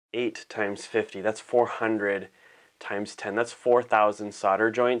8 times 50, that's 400 times 10. That's 4,000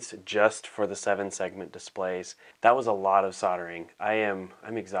 solder joints just for the 7-segment displays. That was a lot of soldering. I'm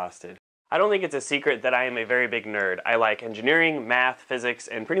exhausted. I don't think it's a secret that I am a very big nerd. I like engineering, math, physics,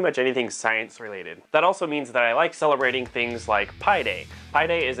 and pretty much anything science related. That also means that I like celebrating things like Pi Day. Pi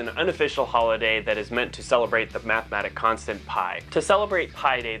Day is an unofficial holiday that is meant to celebrate the mathematic constant pi. To celebrate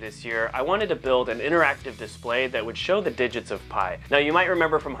Pi Day this year, I wanted to build an interactive display that would show the digits of pi. Now you might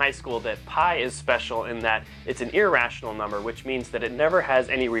remember from high school that pi is special in that it's an irrational number, which means that it never has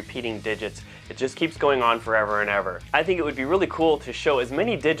any repeating digits. It just keeps going on forever and ever. I think it would be really cool to show as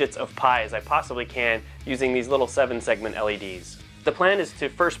many digits of pi as I possibly can using these little 7-segment LEDs. The plan is to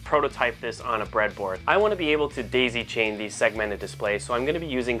first prototype this on a breadboard. I want to be able to daisy chain these segmented displays, so I'm going to be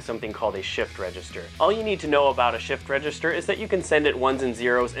using something called a shift register. All you need to know about a shift register is that you can send it 1s and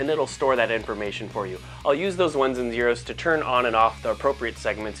 0s and it'll store that information for you. I'll use those 1s and 0s to turn on and off the appropriate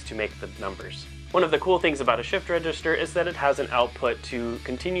segments to make the numbers. One of the cool things about a shift register is that it has an output to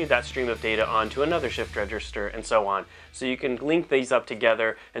continue that stream of data onto another shift register and so on. So you can link these up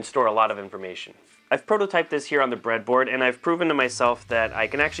together and store a lot of information. I've prototyped this here on the breadboard, and I've proven to myself that I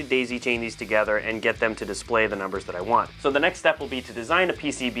can actually daisy chain these together and get them to display the numbers that I want. So the next step will be to design a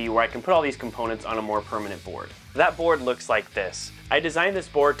PCB where I can put all these components on a more permanent board. That board looks like this. I designed this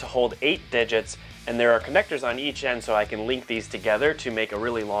board to hold 8 digits, and there are connectors on each end so I can link these together to make a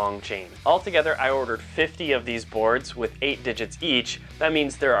really long chain. Altogether, I ordered 50 of these boards with 8 digits each. That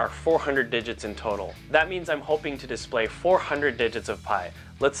means there are 400 digits in total. That means I'm hoping to display 400 digits of pi.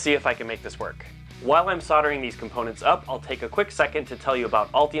 Let's see if I can make this work. While I'm soldering these components up, I'll take a quick second to tell you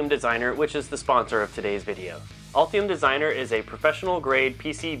about Altium Designer, which is the sponsor of today's video. Altium Designer is a professional-grade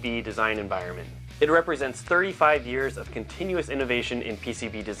PCB design environment. It represents 35 years of continuous innovation in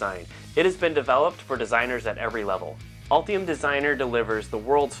PCB design. It has been developed for designers at every level. Altium Designer delivers the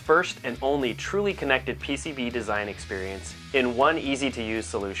world's first and only truly connected PCB design experience in one easy-to-use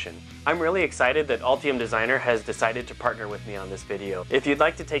solution. I'm really excited that Altium Designer has decided to partner with me on this video. If you'd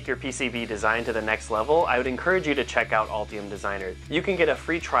like to take your PCB design to the next level, I would encourage you to check out Altium Designer. You can get a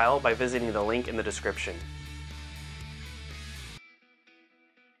free trial by visiting the link in the description.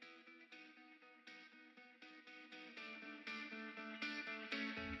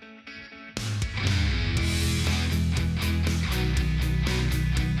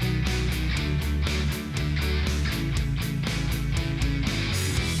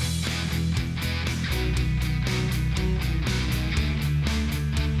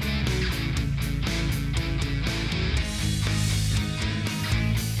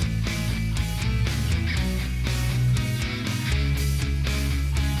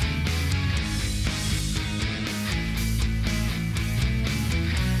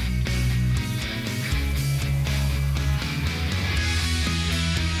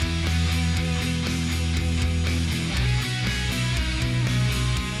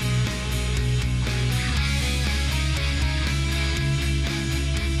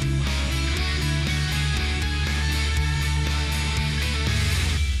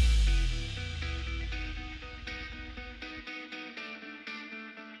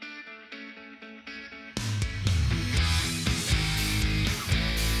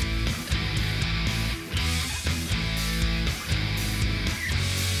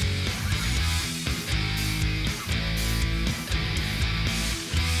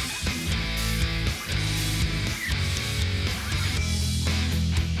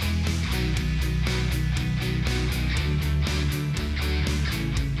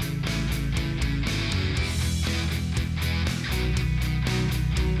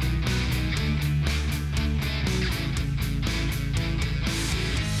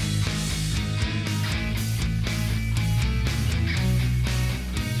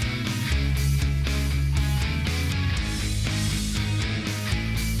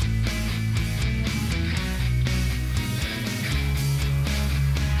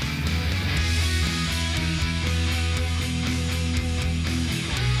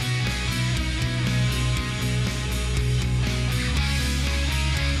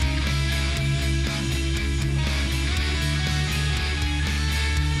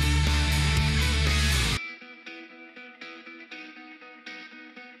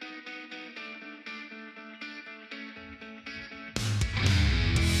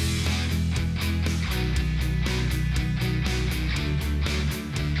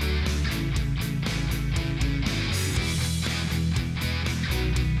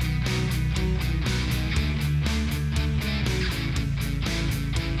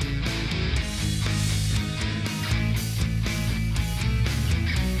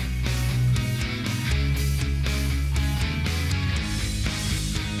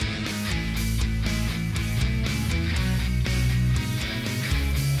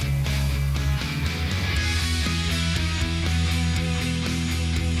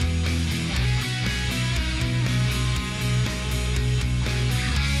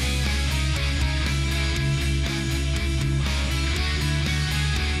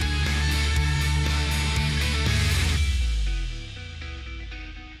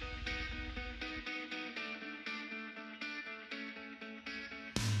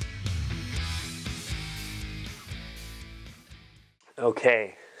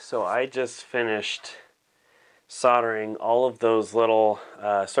 Okay, so I just finished soldering all of those little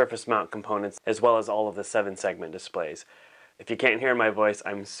surface mount components as well as all of the 7-segment displays. If you can't hear my voice,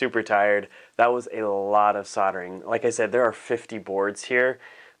 I'm super tired. That was a lot of soldering. Like I said, there are 50 boards here.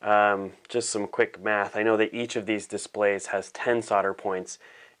 Just some quick math. I know that each of these displays has 10 solder points,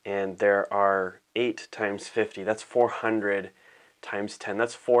 and there are 8 times 50. That's 400 times 10.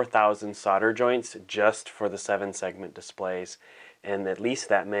 That's 4,000 solder joints just for the 7-segment displays, and at least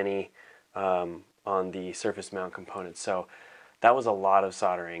that many on the surface mount components. So that was a lot of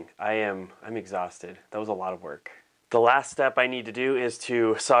soldering. I'm exhausted. That was a lot of work. The last step I need to do is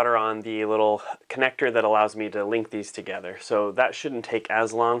to solder on the little connector that allows me to link these together. So that shouldn't take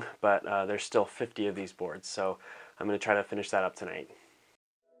as long, but there's still 50 of these boards. So I'm going to try to finish that up tonight.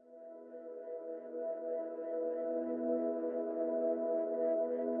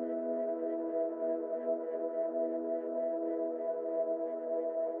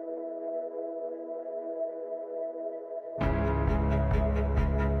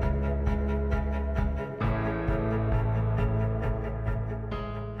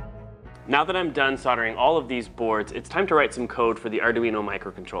 Now that I'm done soldering all of these boards, it's time to write some code for the Arduino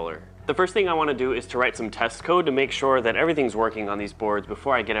microcontroller. The first thing I want to do is to write some test code to make sure that everything's working on these boards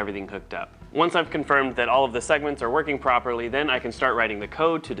before I get everything hooked up. Once I've confirmed that all of the segments are working properly, then I can start writing the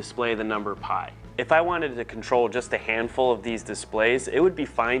code to display the number pi. If I wanted to control just a handful of these displays, it would be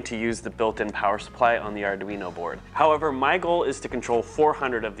fine to use the built-in power supply on the Arduino board. However, my goal is to control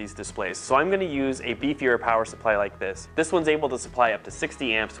 400 of these displays, so I'm going to use a beefier power supply like this. This one's able to supply up to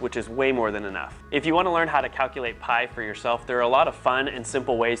 60 amps, which is way more than enough. If you want to learn how to calculate pi for yourself, there are a lot of fun and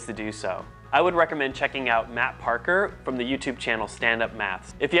simple ways to do so. I would recommend checking out Matt Parker from the YouTube channel Stand Up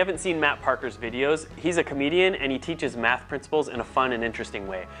Maths. If you haven't seen Matt Parker's videos, he's a comedian and he teaches math principles in a fun and interesting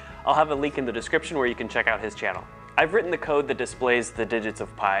way. I'll have a link in the description where you can check out his channel. I've written the code that displays the digits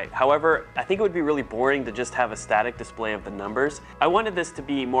of pi. However, I think it would be really boring to just have a static display of the numbers. I wanted this to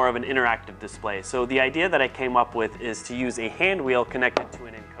be more of an interactive display, so the idea that I came up with is to use a hand wheel connected to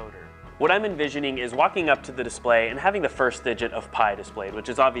an encoder. What I'm envisioning is walking up to the display and having the first digit of pi displayed, which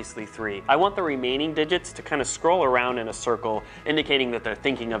is obviously 3. I want the remaining digits to kind of scroll around in a circle, indicating that they're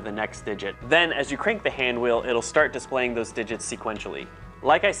thinking of the next digit. Then, as you crank the hand wheel, it'll start displaying those digits sequentially.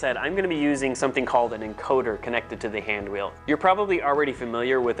 Like I said, I'm going to be using something called an encoder connected to the hand wheel. You're probably already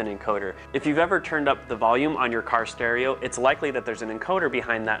familiar with an encoder. If you've ever turned up the volume on your car stereo, it's likely that there's an encoder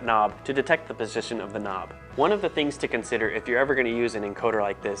behind that knob to detect the position of the knob. One of the things to consider if you're ever going to use an encoder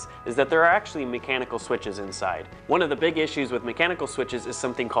like this is that there are actually mechanical switches inside. One of the big issues with mechanical switches is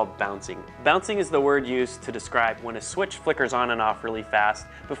something called bouncing. Bouncing is the word used to describe when a switch flickers on and off really fast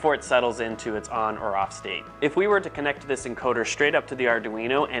before it settles into its on or off state. If we were to connect this encoder straight up to the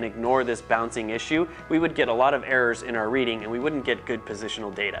Arduino and ignore this bouncing issue, we would get a lot of errors in our reading and we wouldn't get good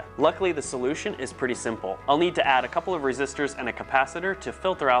positional data. Luckily, the solution is pretty simple. I'll need to add a couple of resistors and a capacitor to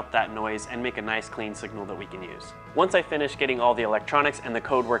filter out that noise and make a nice clean signal that we can use. Once I finish getting all the electronics and the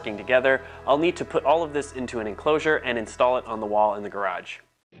code working together, I'll need to put all of this into an enclosure and install it on the wall in the garage.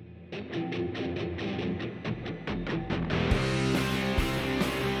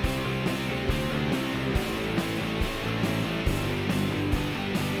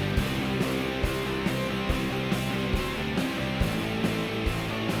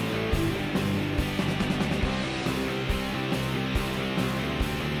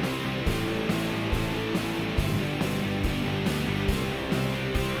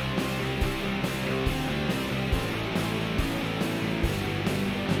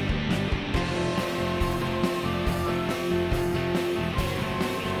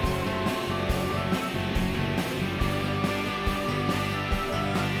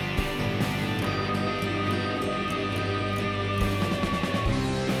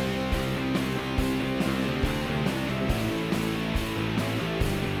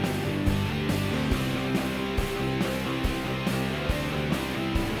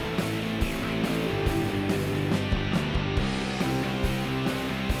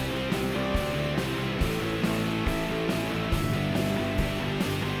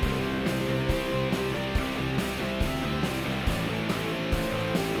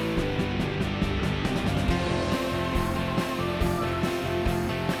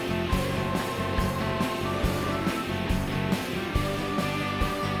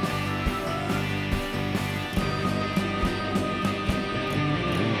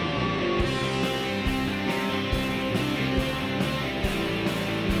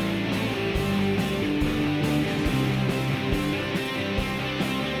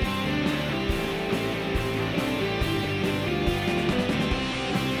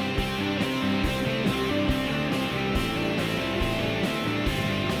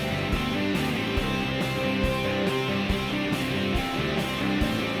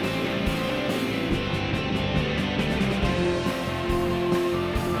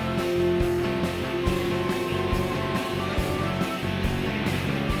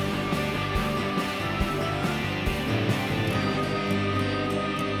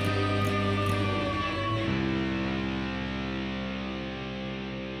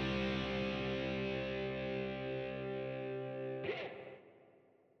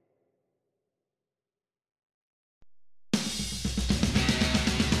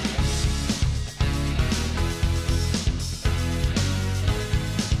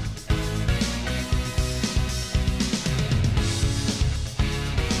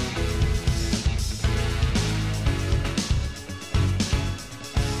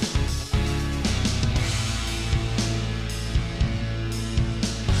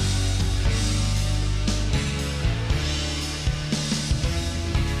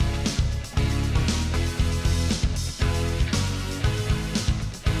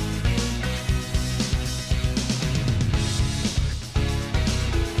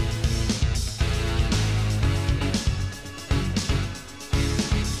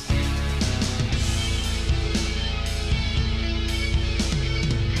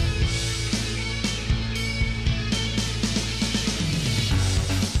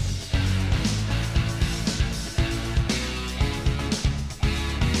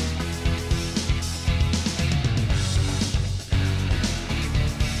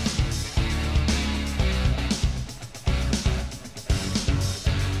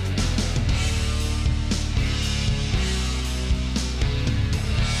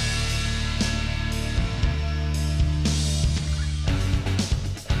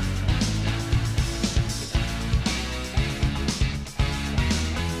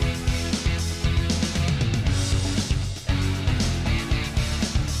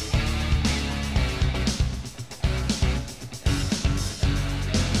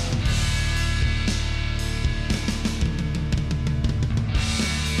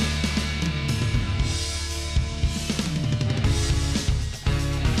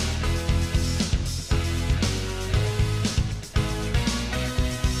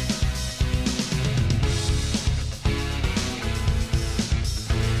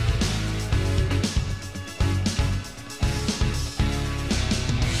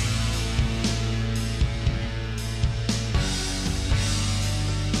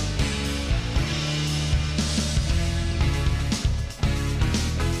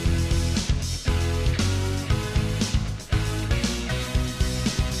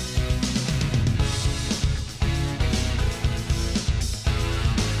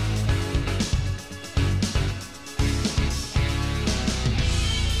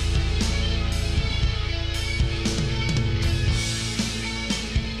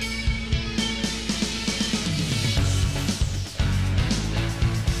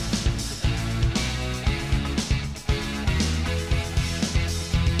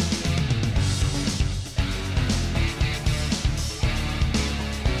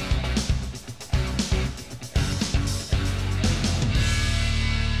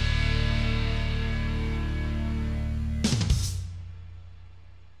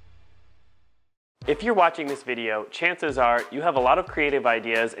 If you're watching this video, chances are you have a lot of creative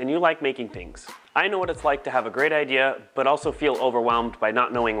ideas and you like making things. I know what it's like to have a great idea, but also feel overwhelmed by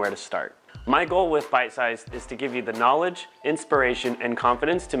not knowing where to start. My goal with Bite Size is to give you the knowledge, inspiration, and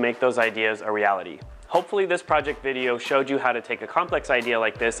confidence to make those ideas a reality. Hopefully this project video showed you how to take a complex idea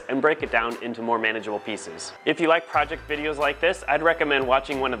like this and break it down into more manageable pieces. If you like project videos like this, I'd recommend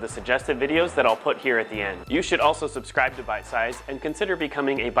watching one of the suggested videos that I'll put here at the end. You should also subscribe to Bite Size and consider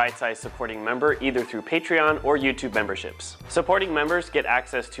becoming a Bite Size supporting member either through Patreon or YouTube memberships. Supporting members get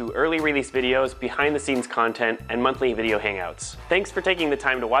access to early release videos, behind the scenes content, and monthly video hangouts. Thanks for taking the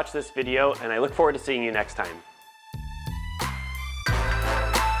time to watch this video, and I look forward to seeing you next time.